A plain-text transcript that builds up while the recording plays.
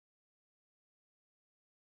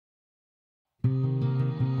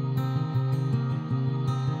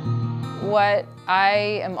What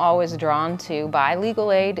I am always drawn to by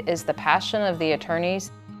legal aid is the passion of the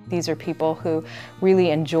attorneys. These are people who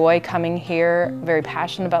really enjoy coming here, very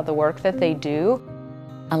passionate about the work that they do.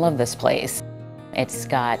 I love this place. It's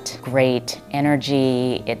got great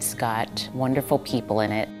energy, it's got wonderful people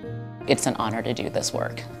in it. It's an honor to do this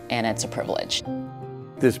work, and it's a privilege.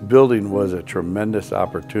 This building was a tremendous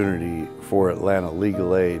opportunity for Atlanta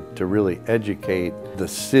Legal Aid to really educate the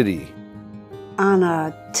city. On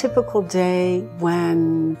a typical day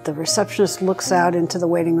when the receptionist looks out into the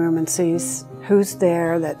waiting room and sees who's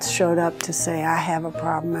there that showed up to say, I have a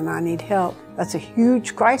problem and I need help, that's a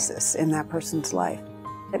huge crisis in that person's life.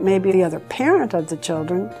 It may be the other parent of the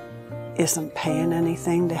children isn't paying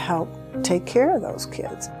anything to help take care of those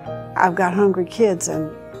kids. I've got hungry kids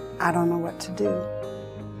and I don't know what to do.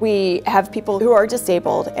 We have people who are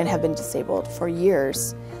disabled and have been disabled for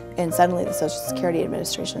years, and suddenly the Social Security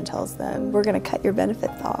Administration tells them, we're going to cut your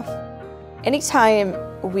benefits off. Anytime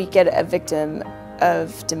we get a victim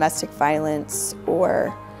of domestic violence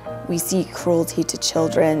or we see cruelty to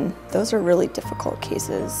children, those are really difficult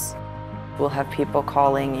cases. We'll have people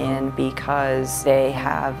calling in because they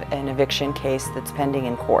have an eviction case that's pending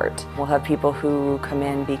in court. We'll have people who come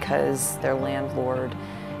in because their landlord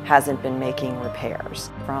hasn't been making repairs.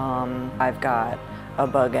 From I've got a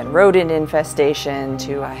bug and rodent infestation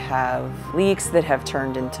to I have leaks that have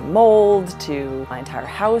turned into mold to my entire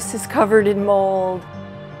house is covered in mold.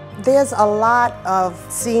 There's a lot of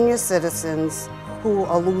senior citizens who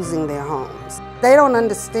are losing their homes. They don't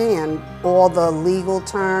understand all the legal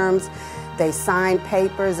terms. They sign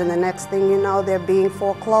papers and the next thing you know, they're being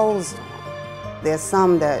foreclosed on. There's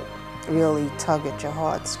some that really tug at your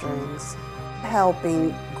heartstrings.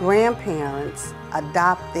 Helping grandparents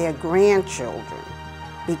adopt their grandchildren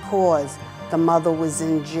because the mother was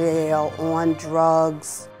in jail, on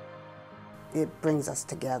drugs. It brings us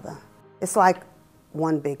together. It's like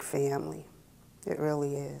one big family. It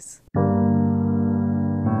really is.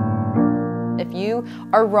 If you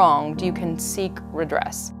are wronged, you can seek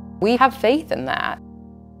redress. We have faith in that.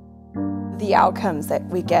 The outcomes that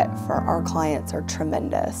we get for our clients are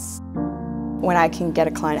tremendous. When I can get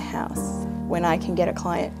a client a house, when I can get a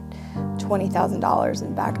client $20,000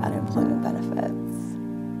 in back unemployment benefits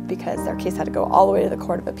because their case had to go all the way to the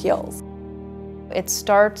Court of Appeals. It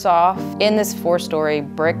starts off in this 4-story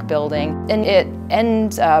brick building and it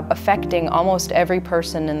ends up affecting almost every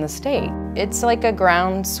person in the state. It's like a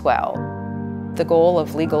groundswell. The goal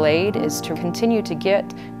of legal aid is to continue to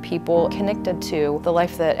get people connected to the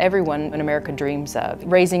life that everyone in America dreams of.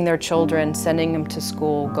 Raising their children, sending them to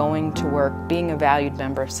school, going to work, being a valued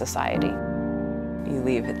member of society. You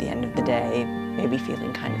leave at the end of the day maybe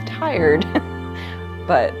feeling kind of tired,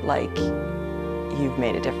 but like you've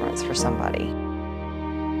made a difference for somebody.